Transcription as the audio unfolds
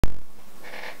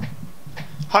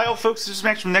Hi all folks, this is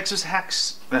Max from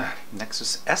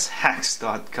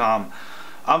NexusShacks.com.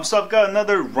 So I've got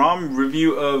another ROM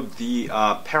review of the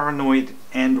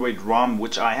ParanoidAndroid ROM,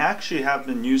 which I actually have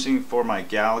been using for my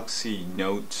Galaxy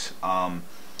Note and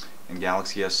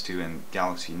Galaxy S2 and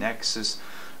Galaxy Nexus.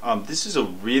 This is a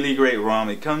really great ROM.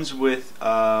 It comes with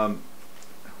what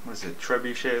is it,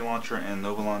 Trebuchet launcher and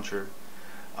Nova launcher.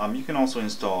 You can also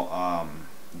install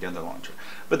the other launcher.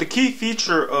 But the key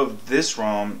feature of this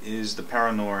ROM is the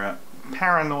Paranoid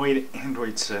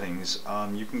Android settings.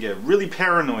 You can get really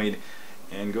paranoid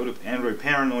and go to Android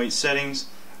Paranoid settings,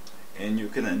 and you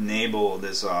can enable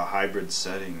this hybrid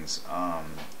settings.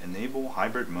 Enable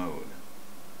hybrid mode.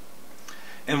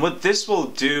 And what this will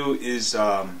do is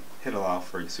hit allow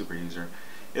for a super user.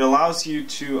 It allows you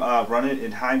to run it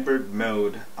in hybrid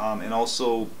mode, and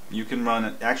also you can run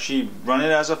it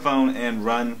as a phone and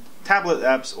run tablet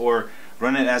apps, or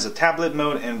run it as a tablet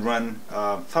mode and run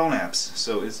phone apps.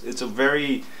 So it's a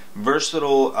very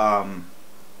versatile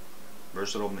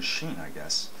machine, I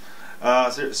guess.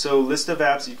 So list of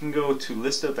apps, you can go to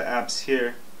list of apps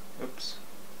here. Oops.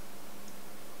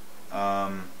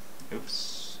 All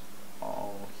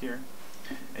here.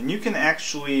 And you can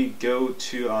actually go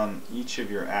to each of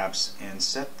your apps and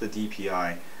set the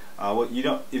DPI.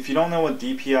 If you don't know what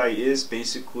DPI is,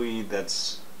 basically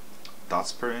that's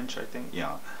dots per inch, I think.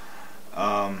 Yeah.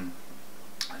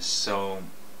 So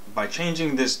by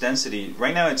changing this density,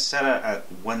 right now it's set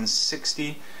at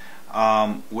 160,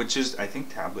 which is, I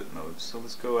think, tablet mode. So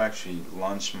let's go actually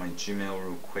launch my Gmail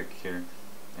real quick here,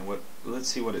 and let's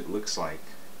see what it looks like.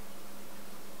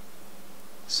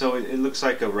 So it looks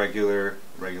like a regular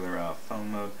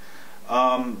phone mode.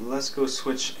 Let's go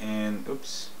switch and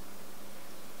oops.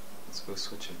 Let's go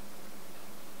switch it.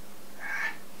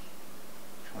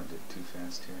 Trying to do it too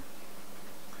fast here.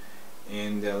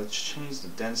 And let's change the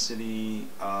density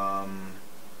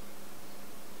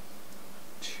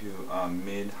to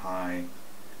mid, high,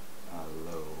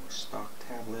 low. Stock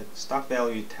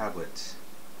value tablet.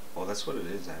 Oh, that's what it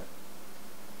is at.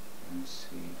 Let's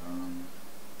see.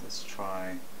 Let's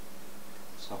try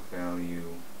stock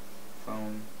value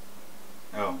phone.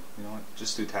 Oh, you know what?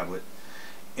 Just do tablet.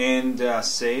 And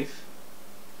save.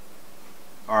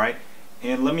 Alright.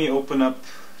 And let me open up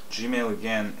Gmail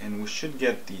again, and we should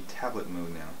get the tablet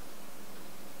mode now.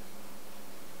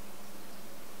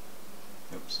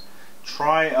 Oops.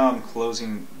 Try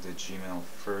closing the Gmail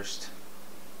first,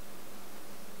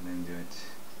 and then do it.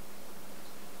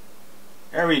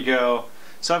 There we go.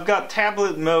 So I've got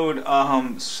tablet mode,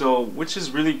 which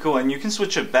is really cool, and you can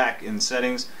switch it back in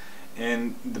settings.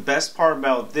 And the best part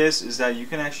about this is that you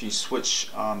can actually switch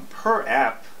per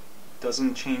app.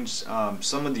 Doesn't change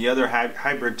some of the other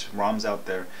hybrid ROMs out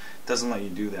there. Doesn't let you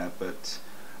do that, but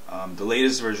the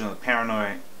latest version of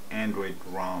ParanoidAndroid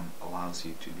ROM allows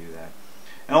you to do that.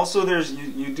 And also,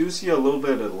 you do see a little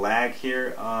bit of lag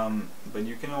here, but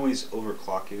you can always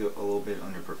overclock it a little bit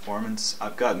under performance.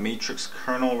 I've got Matrix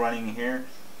kernel running here.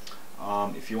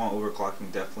 If you want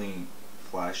overclocking, definitely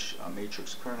flash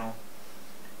Matrix kernel.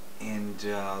 And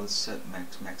let's set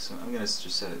maximum. I'm gonna just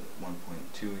set it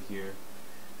 1.2 here.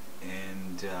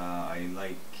 And I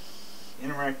like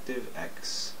interactive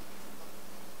X,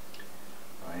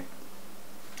 right?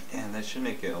 And that should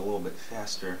make it a little bit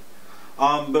faster.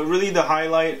 But really, the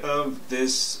highlight of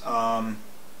this ROM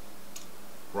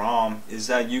is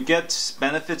that you get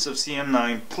benefits of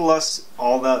CM9 plus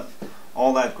all that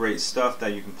great stuff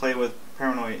that you can play with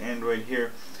ParanoidAndroid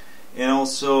here, and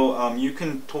also you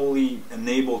can totally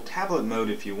enable tablet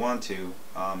mode if you want to.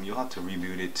 You'll have to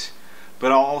reboot it.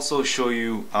 But I'll also show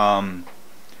you,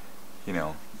 you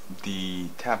know, the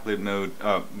tablet mode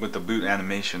with the boot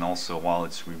animation also while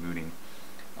it's rebooting,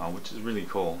 which is really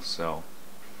cool. So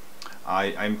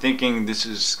I'm thinking this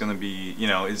is going to be, you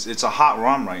know, it's a hot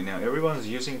ROM right now. Everyone's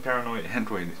using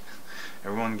ParanoidAndroid.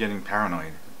 Everyone getting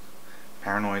paranoid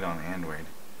on Android,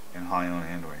 and high on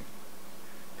Android.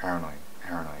 Paranoid.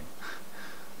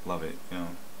 Love it, you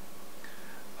know.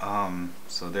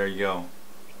 So there you go.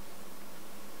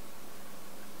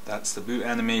 That's the boot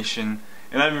animation,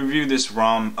 and I've reviewed this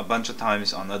ROM a bunch of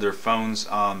times on other phones.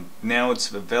 Now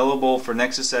it's available for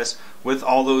Nexus S with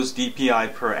all those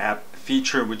DPI per app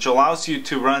feature, which allows you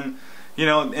to run, you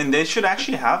know, and they should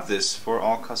actually have this for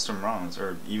all custom ROMs,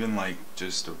 or even like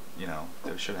just, you know,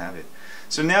 they should have it.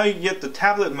 So now you get the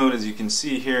tablet mode. As you can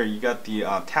see here, you got the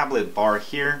tablet bar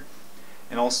here,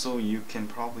 and also you can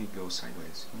probably go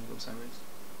sideways. Can you go sideways?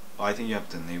 Oh, I think you have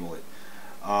to enable it.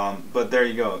 But there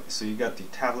you go. So you got the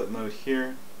tablet mode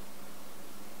here.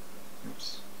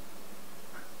 Oops.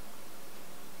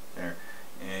 There.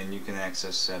 and you can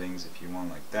access settings if you want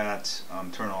like that.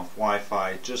 Turn off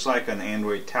Wi-Fi, just like an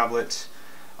Android tablet.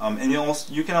 And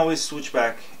you can always switch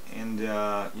back, and you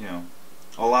know,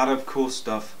 a lot of cool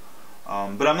stuff.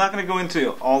 But I'm not going to go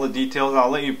into all the details. I'll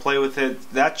let you play with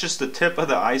it. That's just the tip of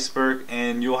the iceberg,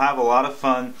 and you'll have a lot of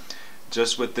fun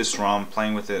just with this ROM,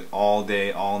 playing with it all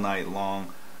day, all night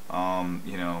long.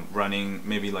 You know, running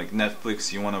maybe like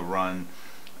Netflix, you want to run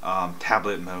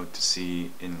tablet mode to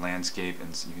see in landscape,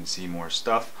 and so you can see more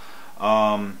stuff.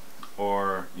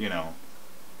 Or, you know,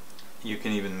 you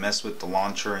can even mess with the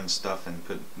launcher and stuff and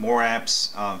put more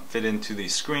apps fit into the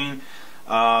screen.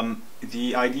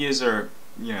 The ideas are,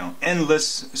 you know,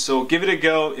 endless, so give it a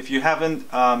go. If you haven't,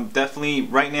 definitely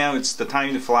right now it's the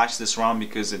time to flash this ROM,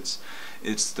 because it's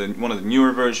one of the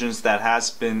newer versions that has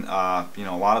been, you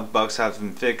know, a lot of bugs have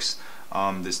been fixed.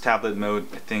 This tablet mode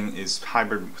thing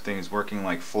hybrid thing is working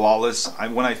like flawless.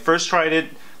 When I first tried it,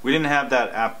 we didn't have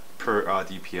that app per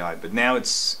DPI, but now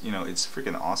it's, you know, it's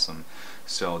freaking awesome.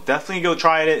 So definitely go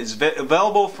try it. It's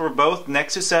available for both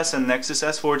Nexus S and Nexus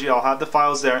S 4G. I'll have the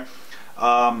files there.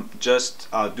 Just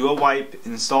do a wipe,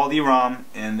 install the ROM,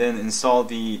 and then install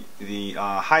the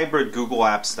hybrid Google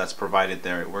apps that's provided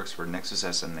there. It works for Nexus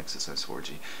S and Nexus S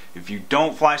 4G. If you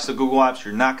don't flash the Google apps,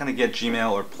 you're not going to get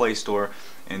Gmail or Play Store.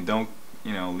 And don't,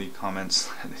 you know, leave comments.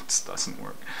 It doesn't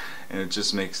work, and it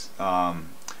just makes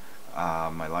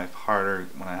my life harder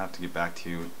when I have to get back to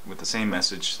you with the same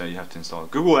message that you have to install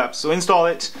Google apps. So install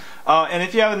it. And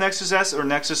if you have a Nexus S or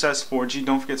Nexus S 4G,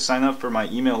 don't forget to sign up for my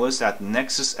email list at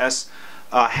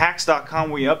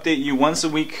nexushacks.com. We update you once a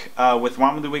week with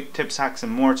ROM of the Week, tips, hacks,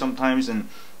 and more sometimes. And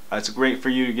it's great for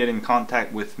you to get in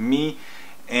contact with me.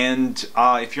 And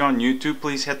if you're on YouTube,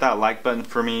 please hit that like button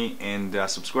for me, and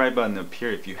subscribe button up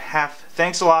here if you have.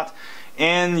 Thanks a lot.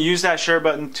 And use that share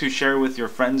button to share with your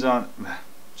friends on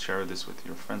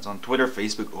Twitter,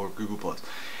 Facebook, or Google+.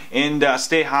 And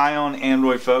stay high on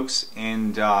Android, folks,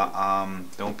 and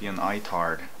don't be an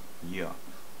iTard. Yeah.